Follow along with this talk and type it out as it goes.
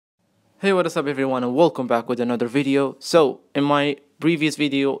Hey, what is up everyone, and welcome back with another video. So in my previous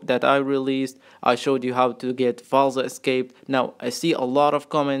video that I released, I showed you how to get FilzaEscaped. Now I see a lot of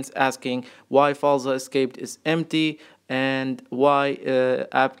comments asking why FilzaEscaped is empty and why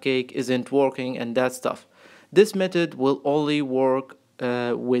AppCake isn't working and that stuff. This method will only work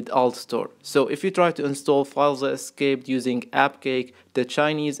with altstore. So if you try to install FilzaEscaped using AppCake, the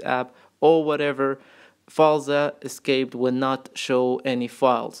Chinese app, or whatever, FilzaEscaped will not show any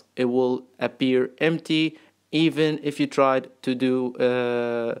files. It will appear empty even if you tried to do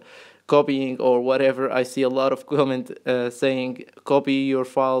copying or whatever. I see a lot of comment saying copy your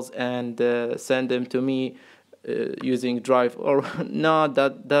files and send them to me using Drive, or no,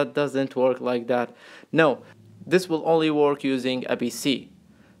 that doesn't work like that. No, this will only work using a PC.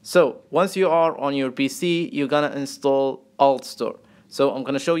 So once you are on your PC, you're gonna install altstore. So I'm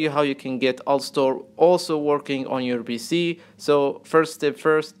gonna show you how you can get altstore also working on your PC. So first step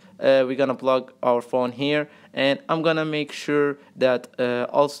first, we're gonna plug our phone here, and I'm gonna make sure that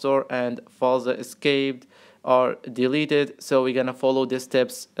altstore and FilzaEscaped are deleted. So we're gonna follow these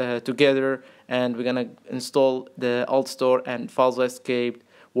steps together, and we're gonna install the altstore and FilzaEscaped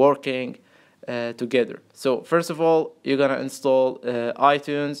working together. So first of all, you're gonna install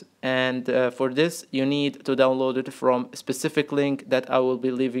iTunes, and for this you need to download it from a specific link that I will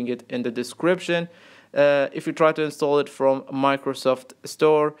be leaving it in the description. If you try to install it from Microsoft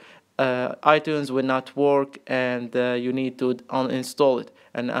Store, iTunes will not work, and you need to uninstall it,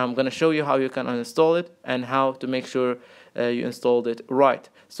 and I'm gonna show you how you can uninstall it and how to make sure you installed it right.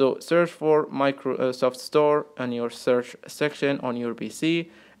 So search for Microsoft Store in your search section on your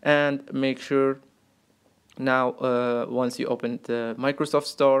PC, and make sure now once you open the Microsoft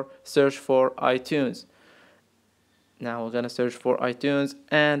Store, search for iTunes. Now we're gonna search for iTunes,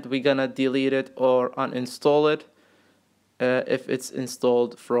 and we're gonna delete it or uninstall it if it's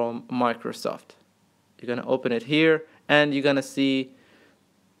installed from Microsoft. You're gonna open it here, and you're gonna see,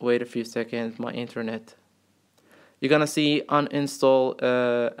 wait a few seconds, my internet. You're gonna see uninstall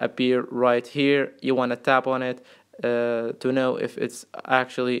appear right here. You wanna tap on it to know if it's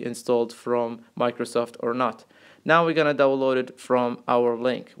actually installed from Microsoft or not. Now we're gonna download it from our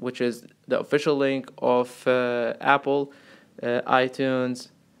link, which is the official link of Apple, iTunes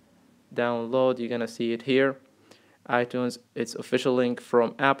download. You're gonna see it here, iTunes. It's official link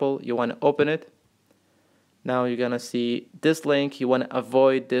from Apple. You want to open it. Now you're gonna see this link. You want to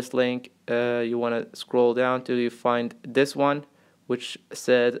avoid this link. You want to scroll down till you find this one, which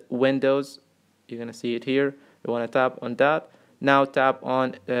said Windows. You're gonna see it here. You want to tap on that. Now tap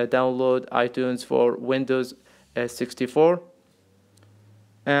on download iTunes for Windows 64,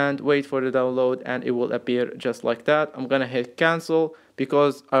 and wait for the download, and it will appear just like that. I'm gonna hit cancel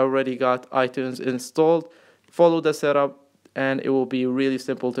because I already got iTunes installed. Follow the setup, and it will be really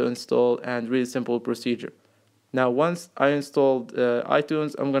simple to install and really simple procedure. Now once I installed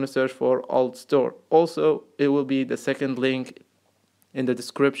iTunes, I'm gonna search for altstore. Also, it will be the second link in the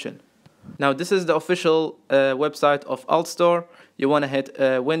description. Now this is the official website of altstore. You want to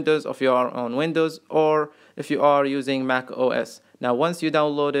hit Windows if you are on Windows, or if you are using Mac OS. Now once you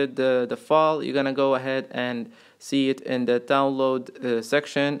downloaded the file, you're gonna go ahead and see it in the download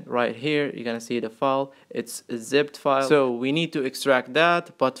section right here. You're gonna see the file. It's a zipped file, so we need to extract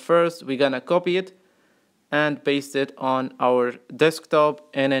that, but first we're gonna copy it and paste it on our desktop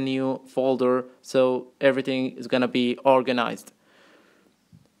in a new folder, so everything is gonna be organized.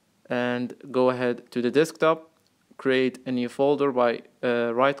 And go ahead to the desktop, create a new folder by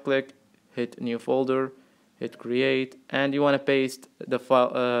right click, hit new folder, hit create, and you want to paste the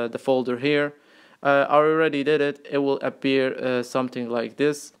file, the folder here. I already did it. It will appear something like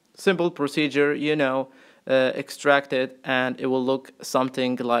this. Simple procedure, you know, extract it, and it will look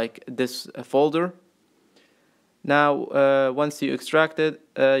something like this folder. Now once you extract it,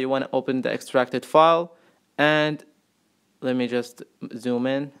 you want to open the extracted file, and let me just zoom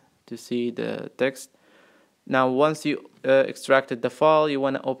in to see the text. Now once you extracted the file, you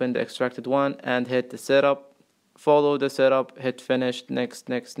want to open the extracted one and hit the setup. Follow the setup, hit finish, next,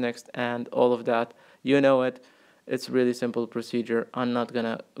 next, next, and all of that. You know it. It's really simple procedure. I'm not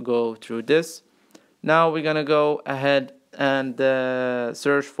gonna go through this. Now we're gonna go ahead and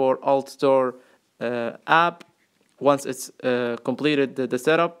search for altstore app once it's completed the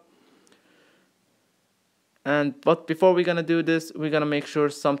setup. But before we're gonna do this, we're gonna make sure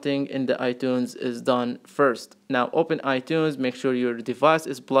something in the iTunes is done first. Now open iTunes, make sure your device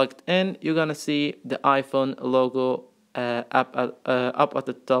is plugged in. You're gonna see the iPhone logo up at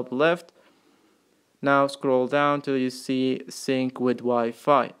the top left. Now scroll down till you see sync with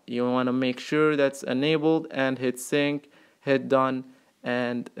Wi-Fi. You wanna make sure that's enabled and hit sync, hit done,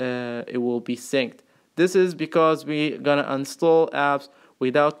 and it will be synced. This is because we're gonna install apps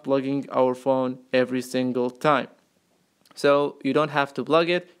without plugging our phone every single time. So you don't have to plug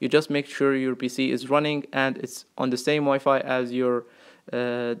it, you just make sure your PC is running and it's on the same Wi-Fi as your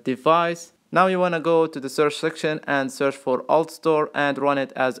device. Now you want to go to the search section and search for altstore and run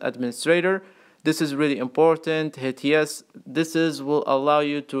it as administrator. This is really important. Hit yes. Will allow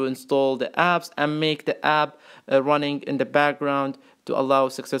you to install the apps and make the app running in the background to allow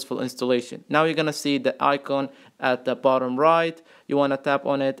successful installation. Now you're gonna see the icon at the bottom right. You want to tap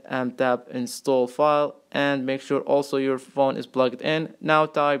on it and tap install file and make sure also your phone is plugged in. Now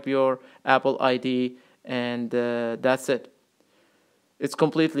type your Apple ID and that's it. It's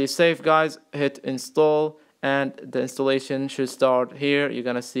completely safe, guys. Hit install and the installation should start here. You're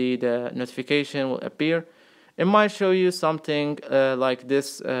gonna see the notification will appear. It might show you something like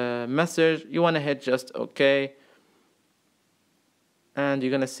this message. You want to hit just OK, and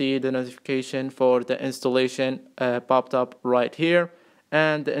you're gonna see the notification for the installation popped up right here,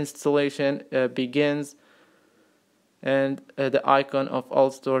 and the installation begins, and the icon of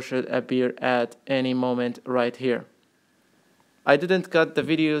altstore should appear at any moment right here. I didn't cut the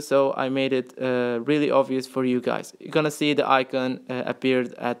video, so I made it really obvious for you guys. You're gonna see the icon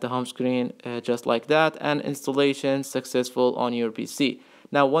appeared at the home screen just like that, and installation successful on your PC.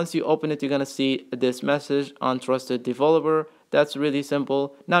 Now once you open it, you're gonna see this message, untrusted developer. That's really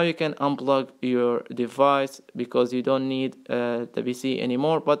simple. Now you can unplug your device because you don't need the PC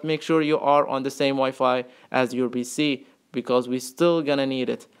anymore, but make sure you are on the same Wi-Fi as your PC because we're still gonna need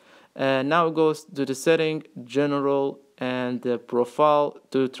it. Now it goes to the setting, general, and the profile.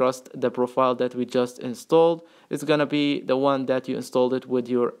 To trust the profile that we just installed, it's gonna be the one that you installed it with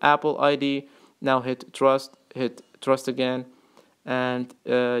your Apple ID. Now hit trust again, and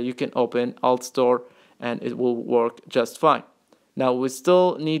you can open altstore and it will work just fine. Now we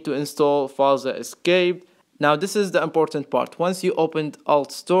still need to install FilzaEscaped. Now this is the important part. Once you opened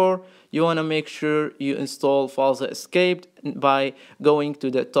altstore, you want to make sure you install FilzaEscaped by going to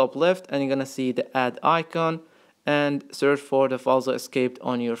the top left, and you're gonna see the add icon and search for the FilzaEscaped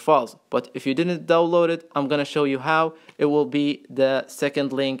on your files. But if you didn't download it, I'm gonna show you how. It will be the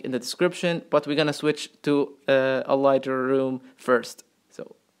second link in the description, but we're gonna switch to a lighter room first.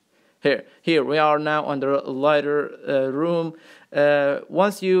 So here we are now under a lighter room.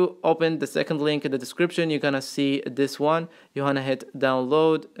 Once you open the second link in the description, you're gonna see this one. You wanna hit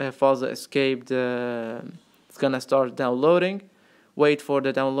download FilzaEscaped. It's gonna start downloading. Wait for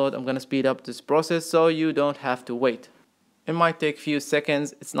the download. I'm gonna speed up this process so you don't have to wait. It might take a few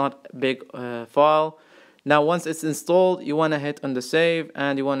seconds. It's not a big file. Now once it's installed, you wanna hit on the save,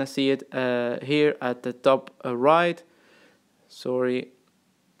 and you wanna see it here at the top right. Sorry,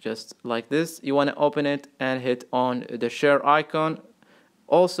 just like this. You want to open it and hit on the share icon.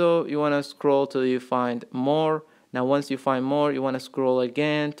 Also, you want to scroll till you find more. Now once you find more, you want to scroll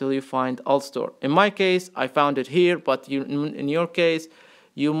again till you find altstore. In my case, I found it here, but in your case,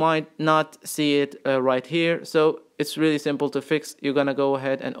 you might not see it right here. So it's really simple to fix. You're gonna go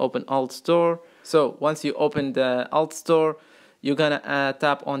ahead and open altstore. So once you open the altstore, you're gonna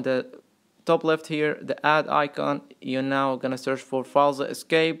tap on the top left here, the add icon. You're now gonna search for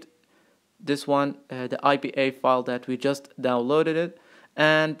FilzaEscaped, this one, the IPA file that we just downloaded it,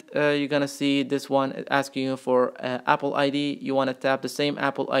 and you're gonna see this one asking you for Apple ID. You want to tap the same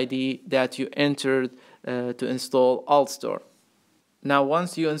Apple ID that you entered to install altstore. Now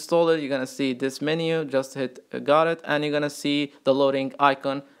once you install it, you're gonna see this menu. Just hit got it, and you're gonna see the loading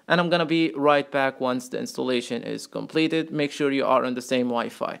icon, and I'm gonna be right back once the installation is completed. Make sure you are on the same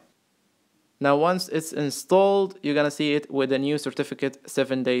Wi-Fi. Now once it's installed, you're gonna see it with a new certificate,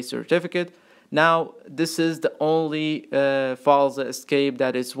 7-day certificate. Now this is the only FilzaEscaped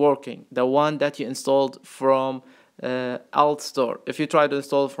that is working, the one that you installed from altstore. If you try to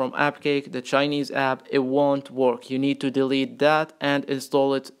install from AppCake, the Chinese app, it won't work. You need to delete that and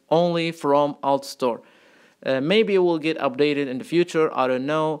install it only from altstore. Maybe it will get updated in the future, I don't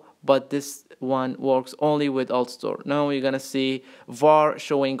know, but this one works only with altstore. Now you're gonna see var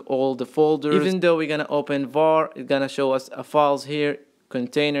showing all the folders. Even though we're gonna open var, it's gonna show us files here,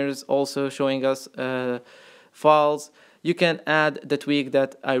 containers also showing us files. You can add the tweak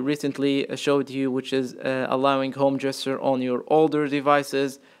that I recently showed you, which is allowing home gesture on your older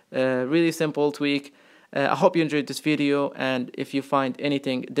devices. Really simple tweak. I hope you enjoyed this video, and if you find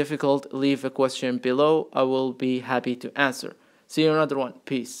anything difficult, leave a question below. I will be happy to answer. See you in another one.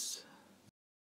 Peace.